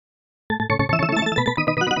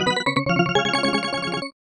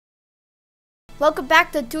Welcome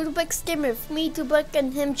back to Doodlebug's Gameroom with me, Doodlebug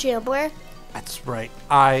and him, JamBlur. That's right,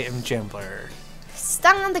 I am JamBlur.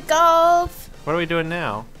 Stuck on the golf. What are we doing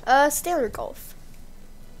now? Standard golf.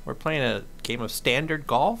 We're playing a game of standard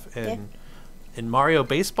golf in Mario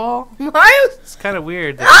Baseball? Mario? It's kind of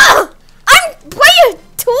weird. Ah! I'm player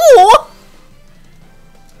 2!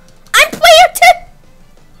 I'm player 2!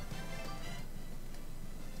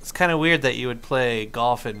 It's kind of weird that you would play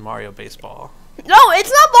golf in Mario Baseball. No,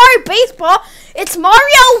 it's not Mario Baseball. It's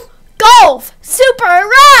Mario Golf Super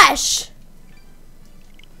Rush.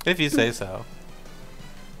 If you say so.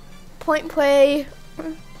 Point play.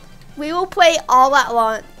 We will play all at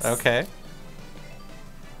once. Okay.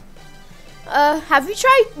 Have you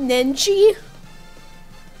tried Ninja?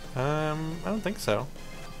 I don't think so.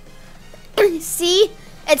 See,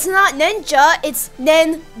 it's not ninja, it's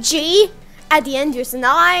Ninja. At the end, there's an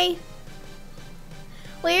I.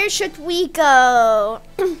 Where should we go?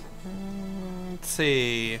 Let's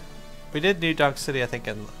see. We did New Donk City, I think,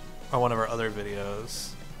 on one of our other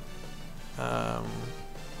videos.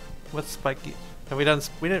 What's Spiky? Have we done?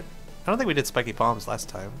 We didn't. I don't think we did Spiky Palms last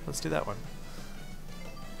time. Let's do that one.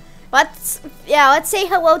 Let's say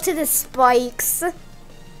hello to the spikes.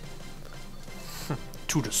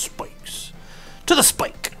 To the spikes. To the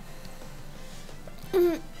spike.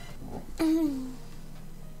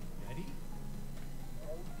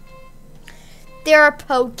 There are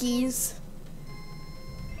pokies.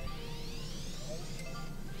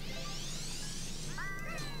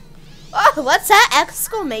 Oh, what's that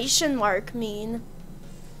exclamation mark mean?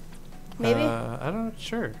 Maybe? I don't know.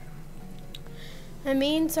 Sure. It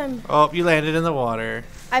means I'm... Oh, you landed in the water.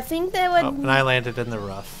 I think they would... Oh, and I landed in the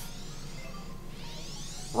rough.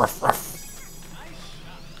 Rough, rough.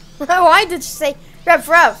 Why did you say rough,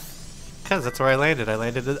 rough? Because that's where I landed. I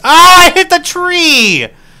landed in... Oh, I hit the tree!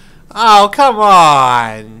 Oh, come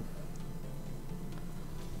on!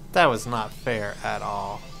 That was not fair at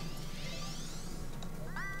all.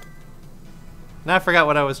 Now I forgot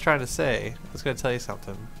what I was trying to say. I was going to tell you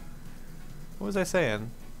something. What was I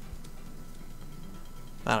saying?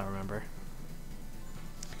 I don't remember.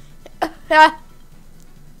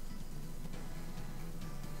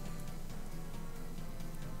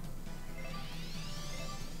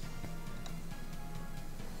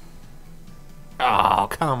 Oh,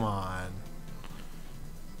 come on.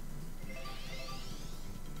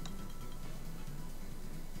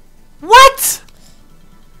 What?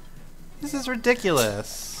 This is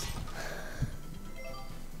ridiculous.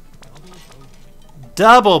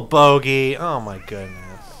 Double bogey. Oh my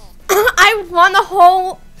goodness. I want a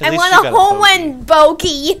hole. I want a hole in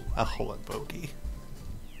bogey. A hole in bogey.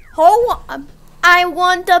 Hole. I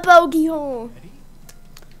want a bogey hole.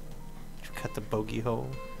 Cut the bogey hole.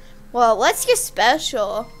 Well, what's your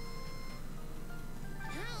special?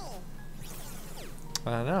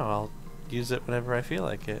 I don't know. I'll use it whenever I feel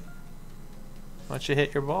like it. Why don't you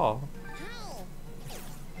hit your ball?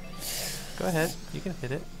 Go ahead. You can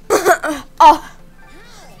hit it. Oh.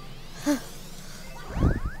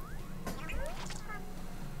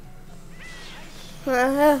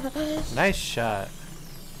 Nice shot.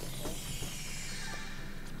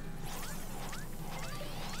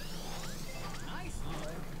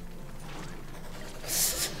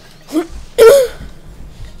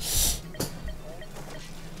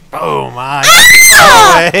 Oh my!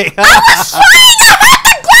 Ah! No way. I was trying to hit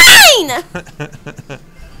the green.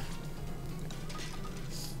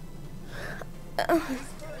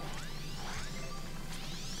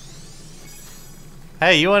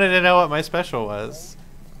 Hey, you wanted to know what my special was?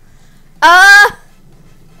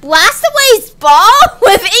 Blast away's ball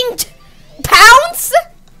with inked pounce.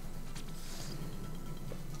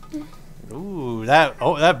 Ooh,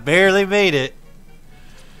 that barely made it.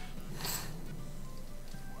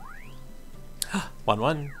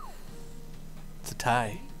 1-1. It's a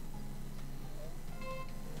tie.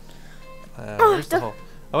 Where's the hole?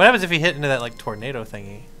 Oh, what happens if you hit into that like tornado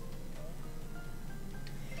thingy?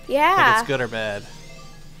 Yeah. Like it's good or bad?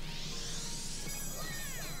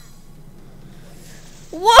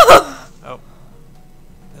 Whoa! Oh,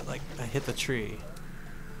 I hit the tree.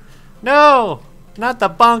 No, not the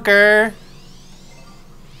bunker.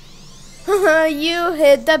 You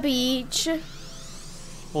hit the beach.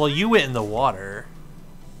 Well, you went in the water.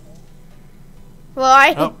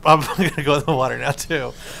 Well, Oh, I'm gonna go in the water now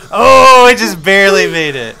too. Oh, I just barely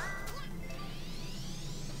made it.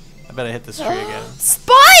 I bet I hit this tree again.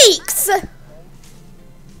 Spikes!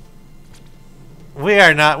 We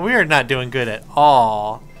are not doing good at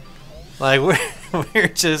all. Like we're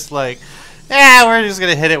just like, we're just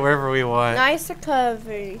gonna hit it wherever we want. Nice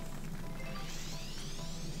recovery.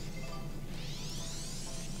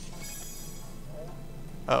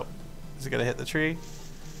 Oh, is it gonna hit the tree?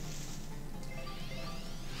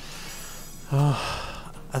 Oh,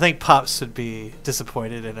 I think Pops would be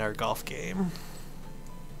disappointed in our golf game.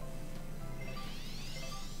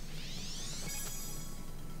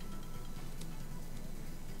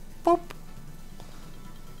 Boop.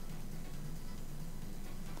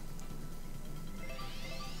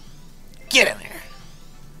 Get in there.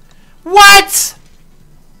 What?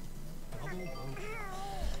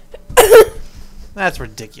 That's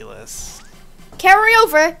ridiculous. Carry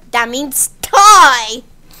over. That means tie.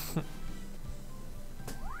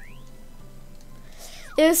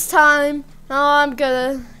 This time, I'm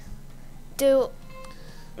gonna do.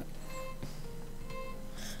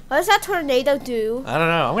 What does that tornado do? I don't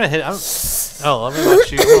know. I'm gonna hit. Oh, let me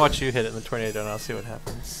watch you. Let me watch you hit it in the tornado, and I'll see what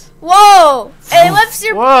happens. Whoa! It lifts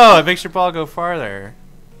your. Whoa! It makes your ball go farther.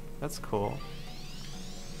 That's cool.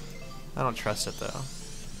 I don't trust it though.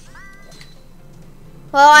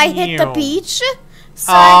 Well, I hit the beach.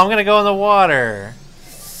 So oh, I'm gonna go in the water.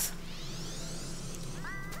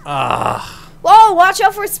 Ah. Whoa! Watch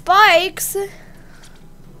out for spikes.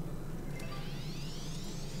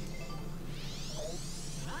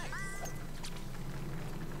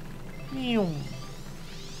 Meow.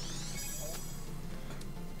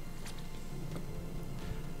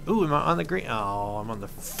 Ooh, am I on the green? Oh, I'm on the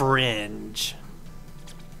fringe.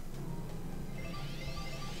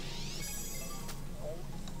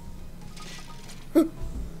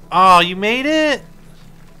 Oh, you made it?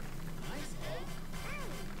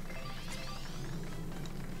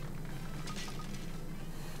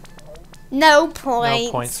 No points.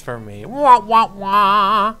 No points for me. Wah, wah,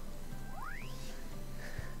 wah.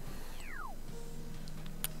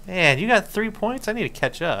 Man, you got 3 points? I need to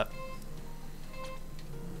catch up.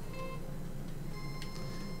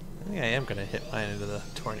 I think I am going to hit mine into the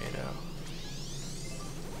tornado.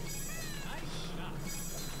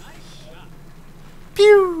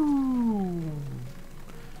 Pew!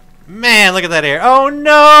 Man, look at that air. Oh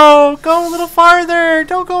no! Go a little farther!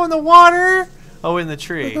 Don't go in the water! Oh, in the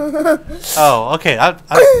tree. Oh, okay.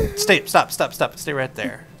 Stop. Stay right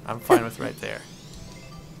there. I'm fine with right there.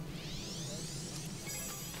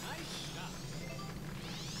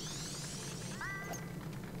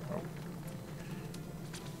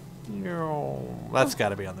 That's got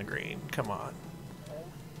to be on the green. Come on.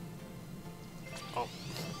 Oh.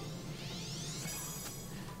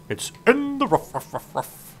 It's in the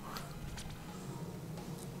rough.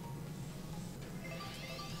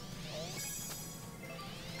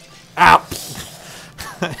 Ow!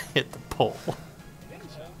 Hit the pole.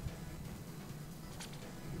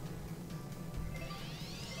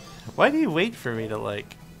 Why do you wait for me to,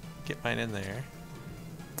 like, get mine in there?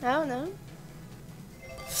 I don't know.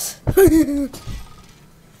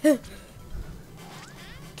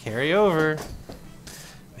 Carry over.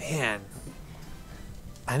 Man.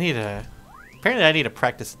 Apparently I need to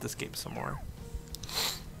practice at this game some more.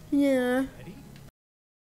 Yeah. Ready?